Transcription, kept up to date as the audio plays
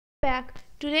Back.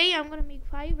 Today I'm gonna make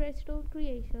 5 redstone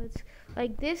creations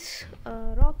like this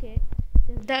rocket.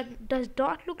 That does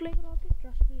not look like a rocket,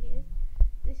 trust me it is.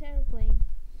 This airplane,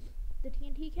 the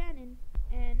TNT cannon,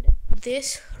 and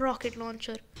this rocket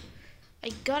launcher. I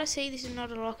gotta say this is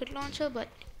not a rocket launcher, but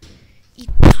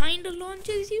it kinda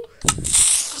launches you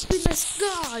up in the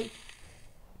sky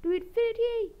to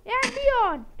infinity and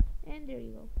beyond. And there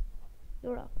you go.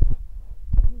 You're up.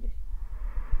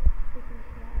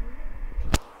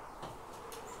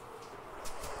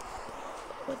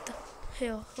 What the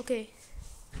hell? Okay.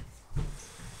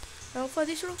 Now for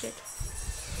this rocket.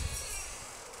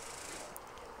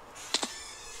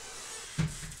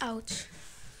 Ouch.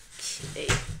 Okay.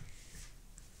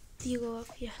 You go up,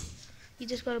 yeah. You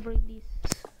just gotta bring these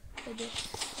like this.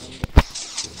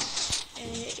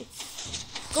 And it's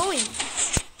going.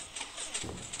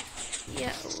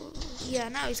 Yeah,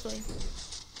 now it's going.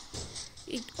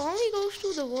 It only goes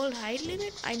to the world height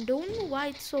limit. I don't know why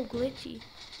it's so glitchy.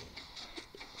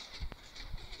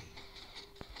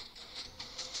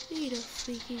 Wait a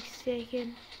freaky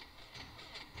second.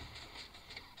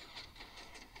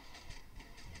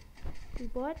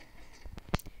 What?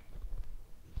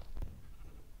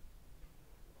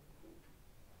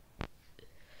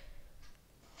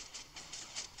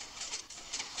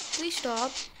 Please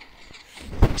stop.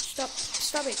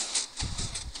 Stop it.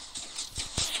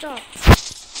 Stop.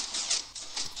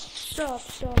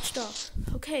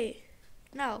 Okay,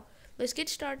 now let's get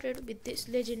started with this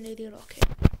legendary rocket.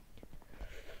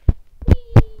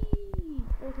 Whee!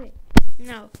 Okay,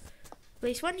 now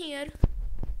place one here,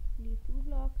 leave 2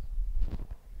 blocks,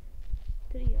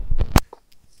 3 here,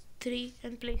 3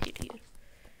 and place it here.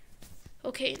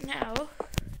 Okay, now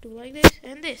do like this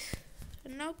and this,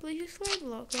 and now place a slide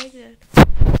block like that.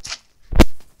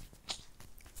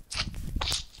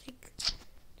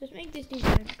 Just make this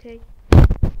design, okay?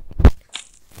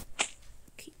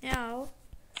 Okay, now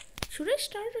should I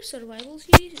start a survival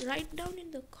series? Write down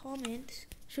in the comments.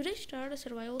 Should I start a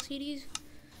survival series?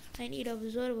 I need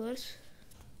observers.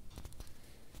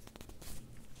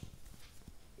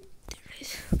 There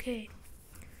is. Okay.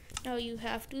 Now you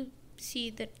have to see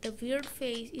that the weird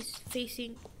face is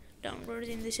facing downwards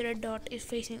and this red dot is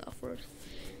facing upwards.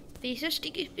 There's a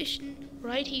sticky piston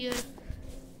right here.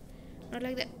 Not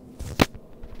like that.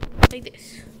 Like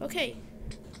this. Okay.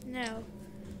 Now,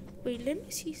 wait, let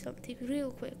me see something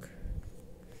real quick.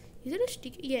 Is it a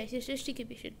sticky? Yes, it's a sticky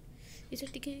piston. It's a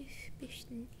sticky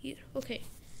piston here. Okay.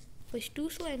 Place 2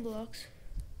 slime blocks.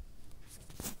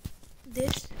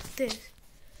 This.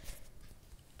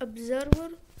 Observer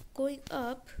going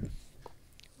up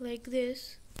like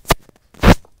this.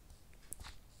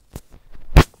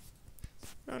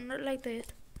 No, not like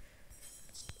that.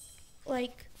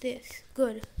 Like this.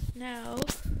 Good. Now,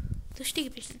 the sticky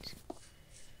pistons.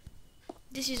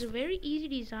 This is a very easy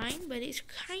design, but it's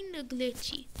kind of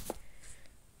glitchy.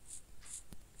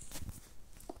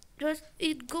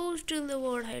 It goes to the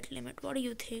world height limit. What do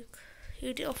you think?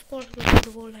 It of course goes to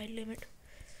the world height limit.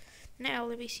 Now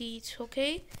let me see. It's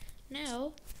okay.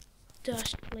 Now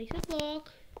just place a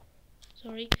block.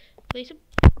 Place a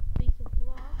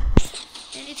block,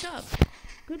 and it's up.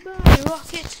 Goodbye,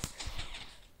 rocket.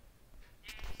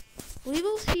 We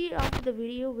will see after the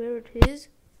video where it is.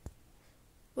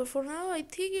 But for now, I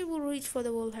think it will reach for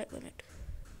the world height limit.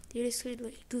 It is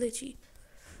glitchy,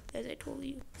 as I told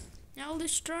you. Now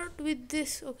let's start with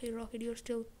this. Okay, rocket, you're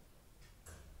still.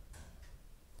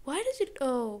 Why does it?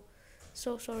 Oh,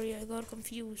 so sorry, I got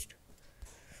confused.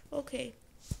 Okay.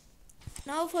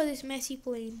 Now for this messy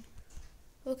plane.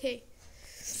 Okay.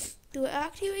 To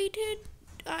activate it,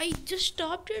 I just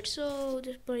stopped it. So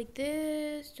just break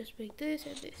this,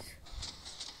 and this.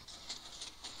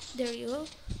 There you go.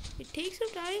 It takes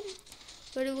some time,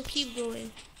 but it will keep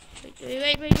going.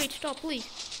 Wait, stop, please.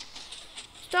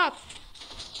 Stop.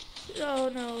 Oh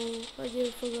no, I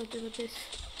just forgot to do this.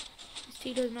 This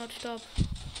thing does not stop.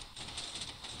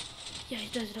 Yeah,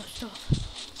 it does not stop.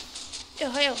 Oh,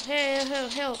 help.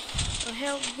 Oh,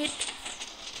 help, bit.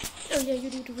 Oh yeah, you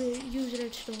need to use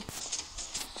redstone.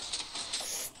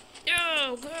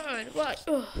 Oh god, what?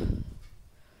 Oh,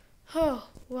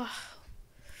 wow.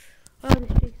 Wow,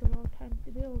 this takes a long time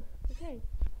to build. Okay,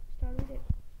 start with it.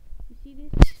 You see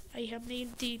this? I have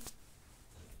made the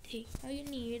thing. Now you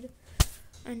need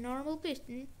a normal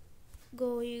piston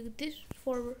going this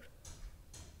forward.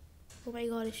 Oh my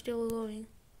god, it's still going.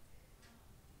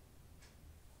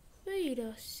 Wait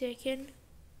a second.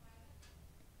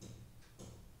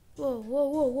 Whoa,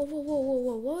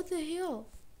 what the hell?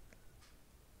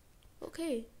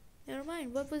 Okay, never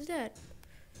mind, what was that?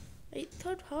 I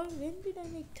thought, when did I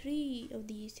make 3 of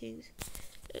these things?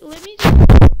 Let me just go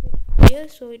a bit higher. higher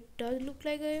so it does look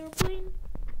like an airplane.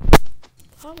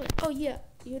 Oh yeah,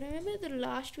 you remember the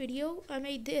last video I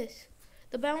made this,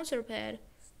 the bouncer pad?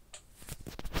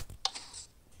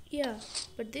 Yeah,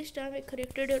 but this time I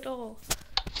corrected it all.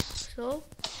 So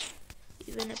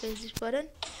when I press this button,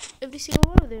 every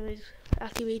single one of them is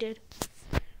activated.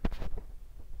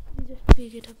 Let me just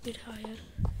make it a bit higher.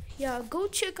 Yeah, go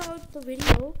check out the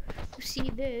video to see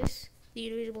this, the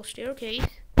invisible staircase.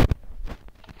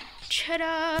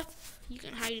 Ta-da! You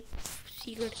can hide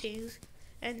secret things.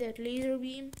 And that laser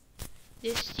beam,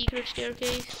 this secret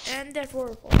staircase, and that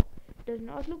waterfall. Does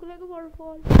not look like a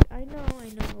waterfall. I know.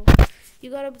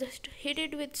 You gotta just hit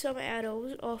it with some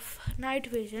arrows of night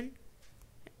vision.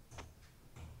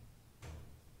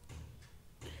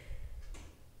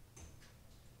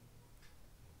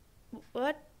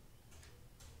 What?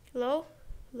 Hello?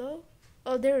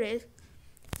 Oh, there it is.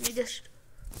 Let me just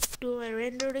do my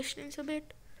render distance a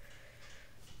bit.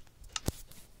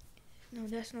 No,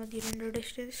 that's not the render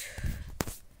distance.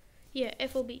 Yeah,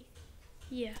 FOB.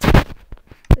 Yeah.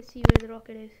 Let's see where the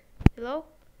rocket is. Hello?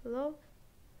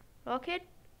 Rocket?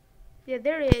 Yeah,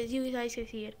 there it is. You guys can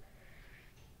see it.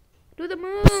 To the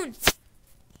moon!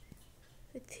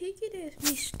 I think it is.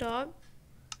 Please stop.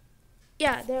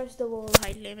 Yeah, there's the world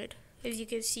height limit. As you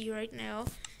can see right now.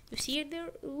 You see it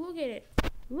there? Look at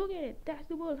it. That's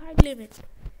the world height limit.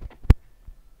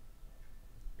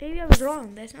 Maybe I was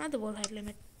wrong. That's not the world height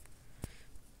limit.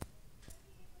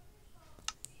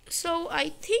 So I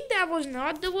think that was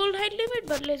not the world height limit,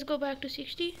 but let's go back to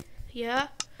 60. Yeah.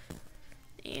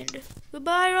 And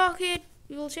goodbye, rocket.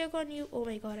 We will check on you. Oh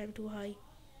my god, I'm too high.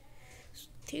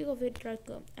 Think of it like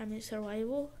I'm in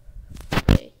survival.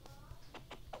 Okay.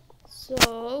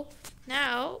 So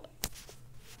now,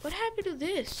 what happened to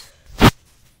this?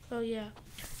 Oh yeah.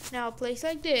 Now place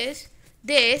like this,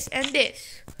 and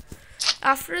this.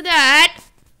 After that,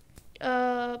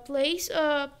 place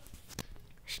a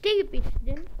sticky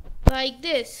piston like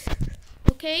this.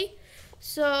 Okay.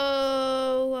 So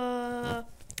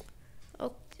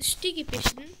sticky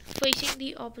piston facing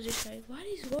the opposite side. What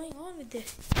is going on with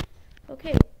this?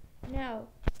 Okay, now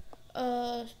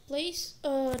place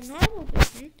a normal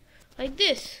piston like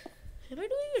this. Am I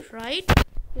doing it right?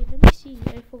 Wait, let me see.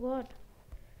 I forgot.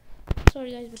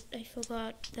 Sorry guys, but I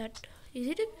forgot that. Is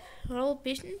it a normal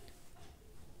piston?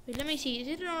 Wait, let me see. Is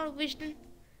it a normal piston?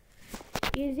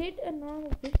 Yeah, it is a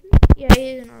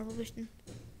normal piston.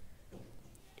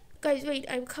 Guys, wait,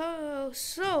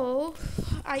 so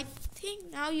I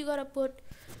think now you gotta put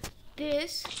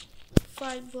this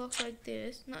 5 blocks like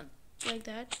this, not like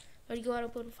that, but you gotta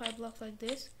put 5 blocks like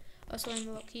this, a slime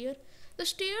block here. The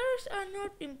stairs are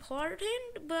not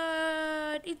important,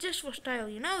 but it's just for style.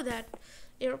 You know that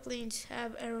airplanes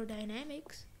have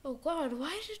aerodynamics. Oh god,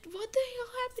 what the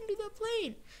hell happened to the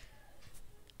plane?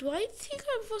 Do I think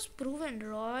I was proven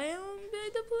wrong by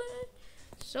the plane?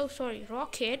 So sorry,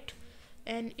 rocket.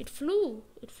 And it flew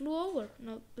over.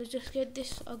 Now let's just get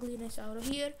this ugliness out of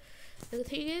here. The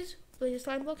thing is, place a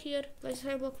slime block here,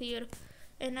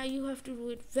 and now you have to do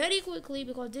it very quickly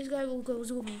because this guy will go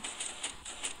zooming.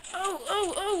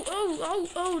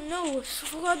 Oh no,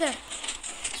 forgot that.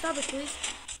 Stop it, please.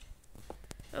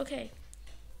 Okay,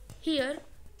 here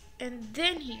and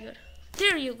then here.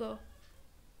 There you go.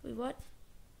 Wait, what?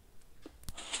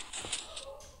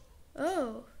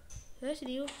 Oh, that's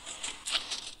new.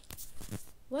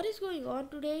 What is going on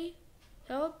today?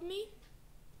 Help me.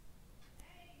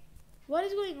 What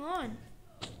is going on?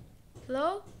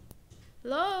 Hello?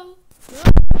 What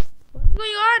is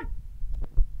going on?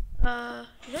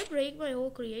 Did I break my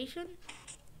whole creation?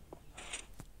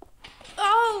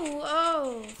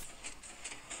 Oh,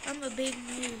 I'm a big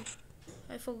noob.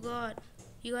 I forgot.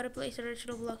 You gotta place a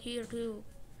redstone block here too.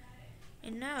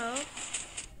 And now,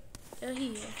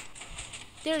 here.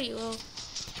 There you go.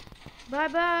 Bye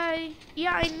bye.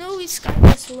 Yeah, I know it's kind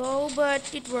of slow,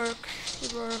 but it works.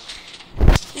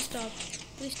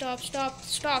 Please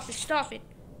stop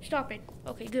it.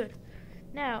 Okay, good.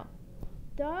 Now,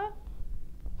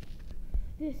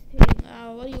 this thing.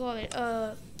 What do you call it?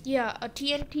 Yeah, a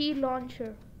TNT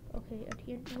launcher. Okay, a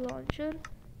TNT launcher.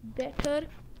 Better.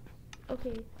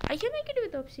 Okay, I can make it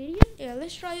with obsidian. Yeah,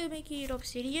 let's try making it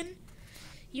obsidian.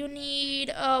 You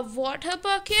need a water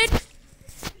bucket.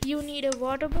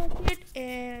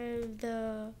 And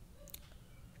the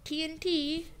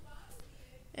TNT,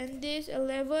 and this a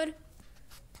lever,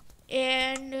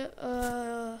 and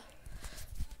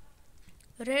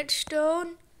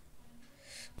redstone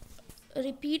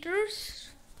repeaters.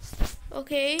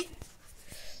 Okay,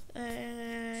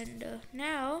 and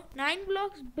now 9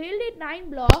 blocks. Build it 9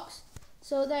 blocks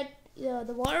so that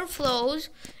the water flows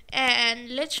and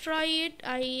let's try it.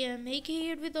 I am making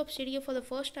it with obsidian for the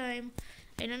first time.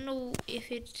 I don't know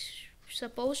if it's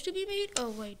supposed to be made. Oh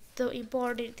wait, the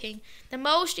important thing, the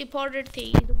most important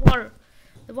thing is the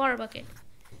water bucket.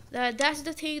 That's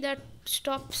the thing that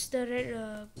stops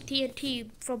the TNT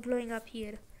from blowing up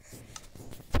here.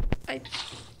 I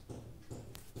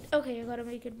Okay, I gotta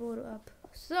make it more up.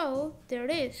 So there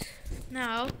it is.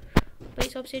 Now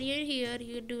place obsidian here.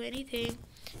 You can do anything.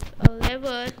 A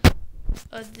lever,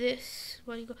 this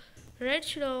what you call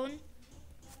redstone,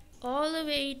 all the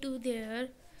way to there,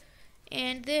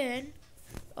 and then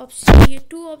obsidian,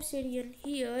 two obsidian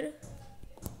here.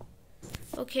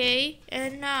 Okay,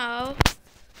 and now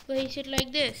place it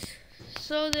like this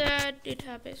so that it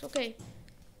happens. Okay.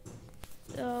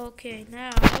 Okay,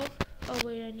 now. Oh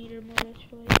wait, I needed more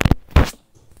redstone.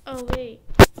 Oh wait,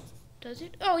 does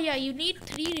it? Oh yeah, you need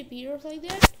 3 repeaters like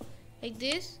that, like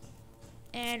this,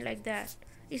 and like that.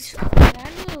 It's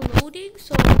manual loading,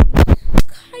 so it's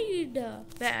kinda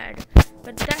bad,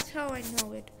 but that's how I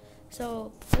know it.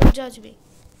 So don't judge me.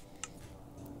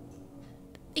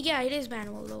 Yeah, it is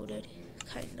manual loaded,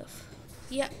 kind of.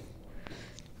 Yeah,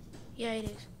 yeah, it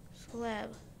is.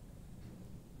 Slab.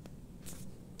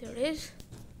 There it is.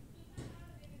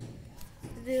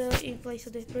 In place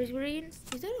of the Presbyterian.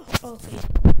 Is that okay?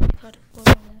 I thought it was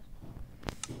on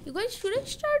that. You guys shouldn't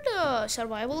start a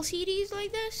survival series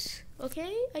like this.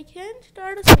 Okay, I can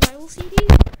start a survival series.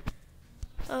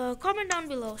 Comment down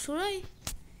below. Should I?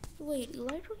 Wait,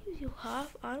 Elytra gives you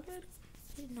half armor?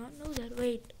 I did not know that.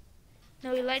 Wait.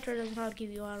 No, Elytra does not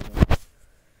give you armor.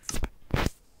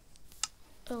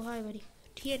 Oh, hi, buddy.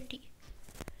 TNT.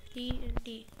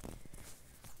 TNT.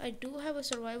 I do have a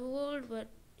survival world, but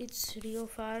it's real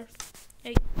far.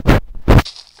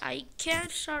 I can't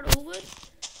start over,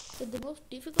 but the most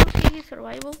difficult thing in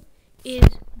survival is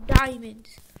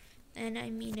diamonds, and I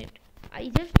mean it. I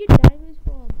just get diamonds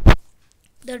from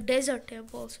the desert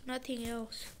temples, nothing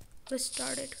else. Let's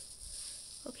start it.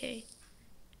 Okay,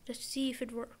 let's see if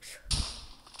it works.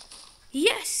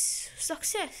 Yes,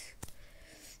 success.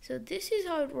 So this is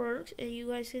how it works, and you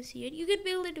guys can see it. You can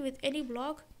build it with any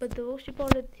block, but the most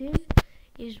important thing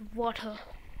is water.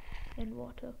 And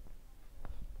water.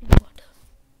 And water.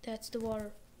 That's the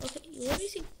water. Okay, let me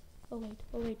see. Oh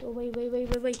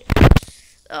wait.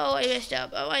 Oh, I messed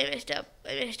up. I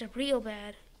messed up real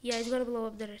bad. Yeah, it's gonna blow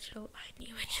up the redstone. I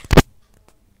knew it.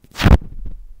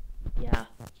 Yeah.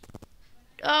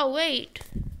 Oh, wait.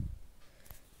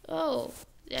 Oh,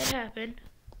 that happened.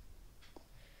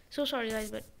 So sorry,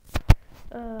 guys, but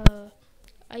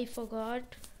I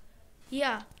forgot.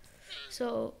 Yeah.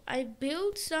 So I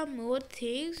built some more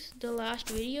things the last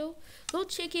video. Go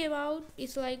check him out.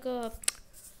 It's like a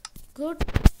good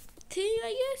thing,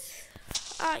 I guess.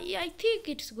 Yeah, I think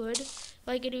it's good.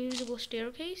 Like an invisible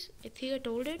staircase. I think I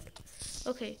told it.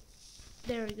 Okay,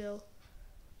 there we go.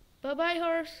 Bye bye,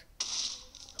 horse.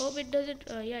 Hope it doesn't.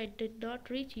 Yeah, it did not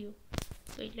reach you.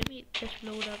 Wait, let me just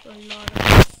load up a lot of.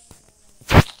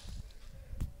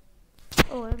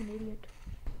 Oh, I'm an idiot.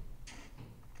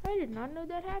 I did not know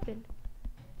that happened.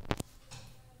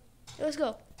 Let's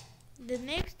go. The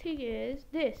next thing is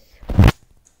this.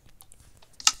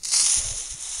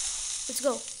 Let's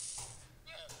go.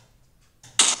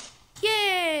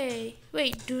 Yay!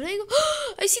 Wait, do they go?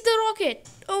 I see the rocket.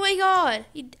 Oh my god.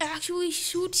 It actually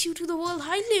shoots you to the world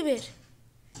height limit.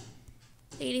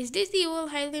 Wait, is this the world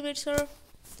height limit, sir?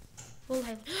 World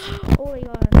height. Oh my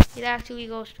god. It actually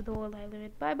goes to the world height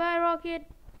limit. Bye bye, rocket.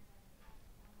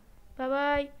 Bye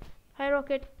bye. Hi,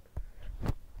 rocket.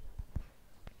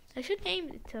 I should name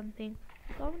it something.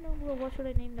 Comment down below what should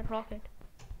I name that rocket.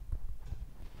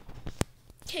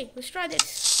 Okay, let's try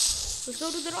this. Let's go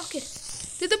to the rocket.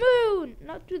 To the moon!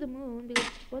 Not to the moon, because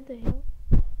what the hell?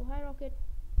 Oh, hi, rocket.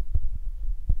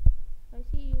 I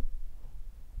see you.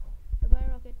 Bye-bye,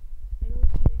 rocket. I don't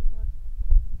see you anymore.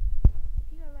 I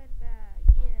think I went back.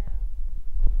 Yeah.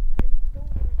 I don't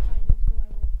want to try this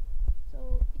survival. So,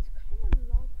 it's kind of a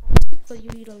long process, but you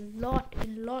need a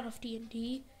lot of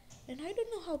TNT. And I don't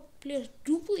know how players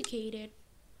duplicate it.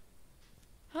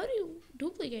 How do you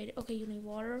duplicate it? Okay, you need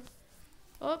water.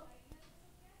 Oh,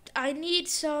 I need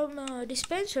some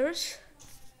dispensers.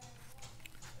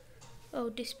 Oh,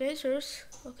 dispensers.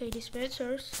 Okay,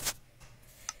 dispensers.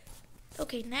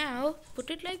 Okay, now put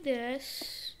it like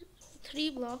this.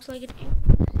 3 blocks like an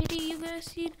city you guys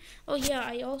seen. Oh yeah,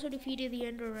 I also defeated the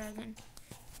Ender Dragon.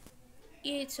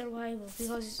 It's survival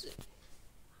because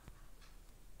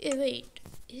wait,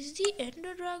 is the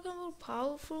Ender Dragon more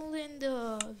powerful than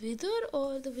the Wither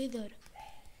or the Wither?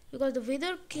 Because the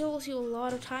Wither kills you a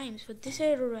lot of times, but this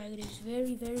Ender Dragon is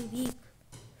very, very weak.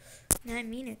 And I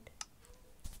mean it.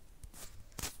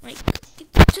 Like,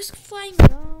 it's just flying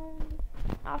around.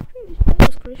 After you destroy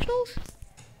those crystals,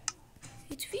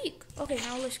 it's weak. Okay,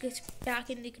 now let's get back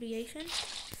in the creation.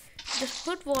 Just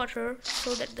put water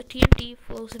so that the TNT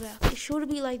flows back. It should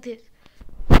be like this.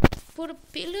 Put a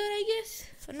pillar, I guess.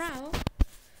 For now,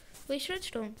 place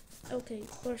redstone. Okay,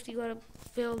 first you gotta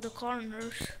build the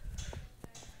corners.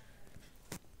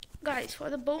 Guys, for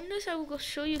the bonus, I will go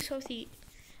show you something.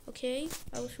 Okay,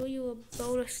 I will show you a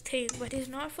bonus thing, but it's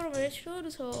not for redstone,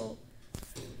 so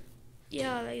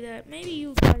yeah, like that. Maybe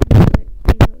you guys know it.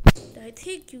 I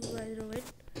think you guys know it.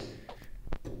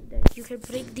 That you can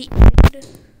break the end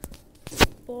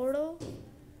portal.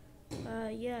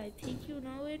 Yeah, I think you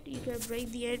know it. You can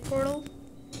break the end portal.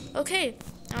 Okay,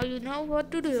 now you know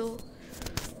what to do.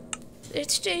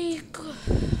 Let's take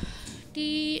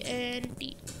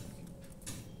TNT.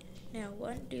 Now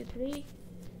 1, 2, 3.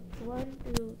 1,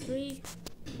 2, 3.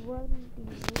 1,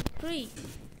 2, 3.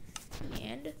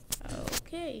 And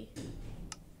okay.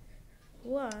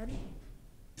 1,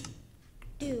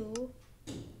 2,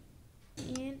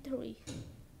 and 3.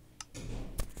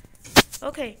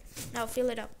 Okay, now fill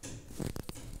it up.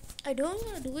 I don't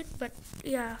want to do it, but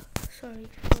yeah, sorry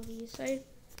for the side.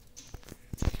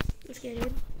 Let's get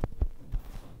in.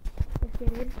 Let's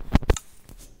get in.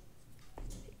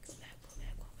 Go back, go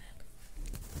back, go back.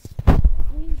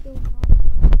 Please don't knock my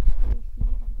seed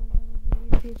because I'm a very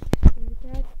big scared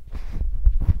cat.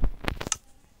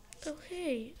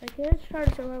 Okay, I can start a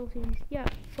survival series. Yeah,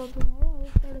 from tomorrow I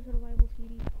will start a survival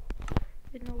series.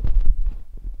 You know,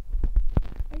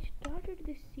 I started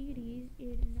this series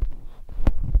in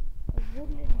a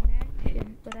woodland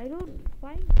mansion, but I don't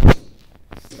find it.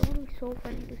 It's only so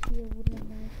funny to see a woodland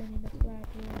mansion in the flat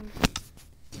world.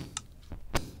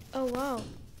 Oh wow,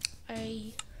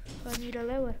 I need a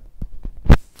lever.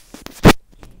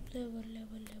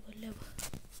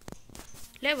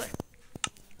 Lever.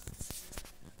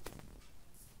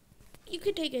 You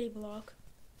can take any block.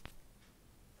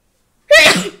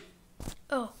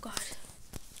 Oh god.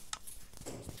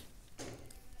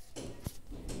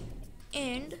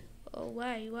 And oh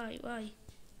why?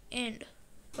 And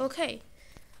okay.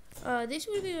 This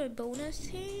will be my bonus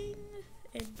thing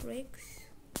and bricks.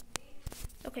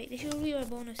 Okay, this will be my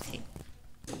bonus thing.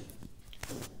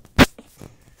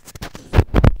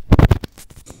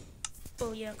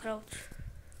 Oh yeah, crouch.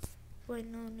 Wait,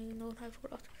 no, you don't have to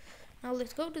crouch. Now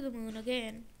let's go to the moon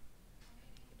again.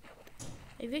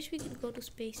 I wish we could go to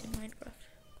space in Minecraft.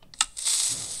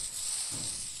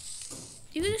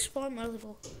 You can just spawn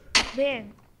multiple.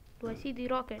 Bang! Do I see the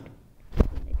rocket?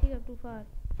 I think I'm too far.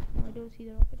 No, I don't see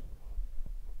the rocket.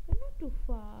 I'm not too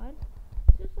far.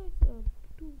 Just like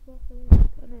 2 blocks away.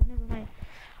 Oh, no, never mind.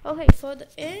 Okay, for the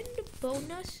end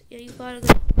bonus, yeah, you gotta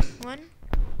go 1,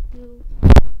 2.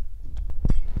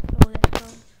 Oh, that's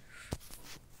wrong.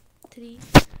 3,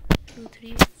 2,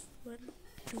 3. 1,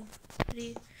 2,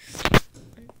 3.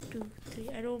 1, 2, 3.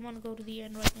 I don't want to go to the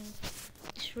end right now.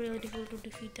 It's really difficult to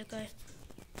defeat that guy.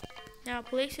 Now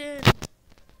place it.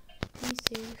 Please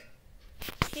save.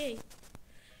 Okay.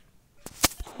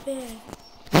 Bang.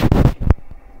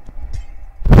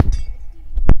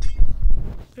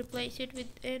 Replace it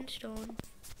with endstone.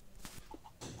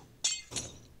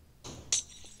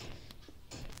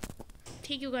 I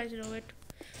think you guys know it.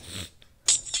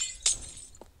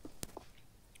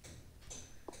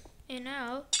 And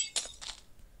now,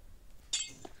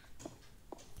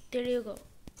 there you go.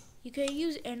 You can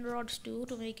use end rods too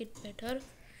to make it better.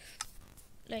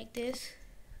 Like this.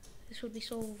 This would be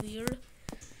so weird.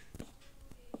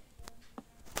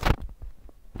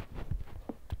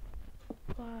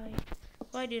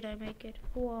 Why did I make it?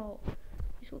 Wow.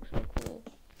 This looks so cool.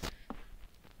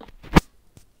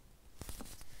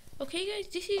 Okay guys,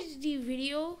 this is the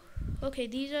video. Okay,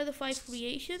 these are the 5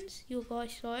 creations. You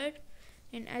guys saw it.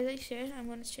 And as I said, I'm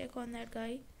gonna check on that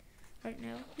guy right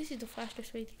now. This is the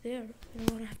fastest way there. I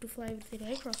don't wanna have to fly with the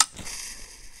aircraft.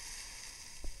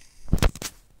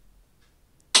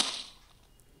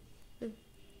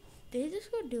 They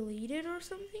just got deleted or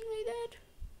something like that?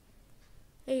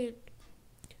 Hey,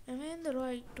 am I in the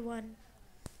right one?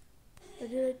 Or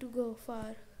did I have to go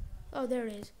far? Oh, there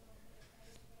it is.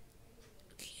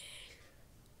 Okay.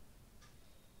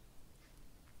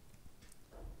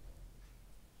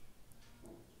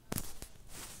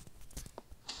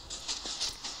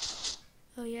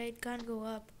 Oh yeah, it can't go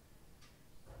up.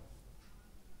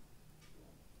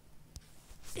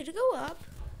 Did it go up?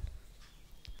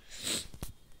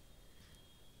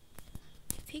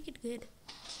 I think it did.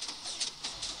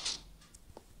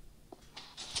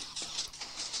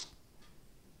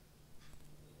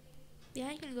 Yeah,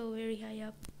 I can go very high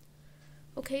up.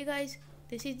 Okay guys,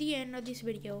 this is the end of this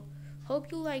video. Hope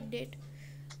you liked it.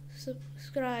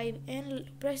 Subscribe and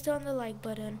press on the like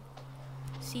button.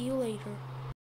 See you later.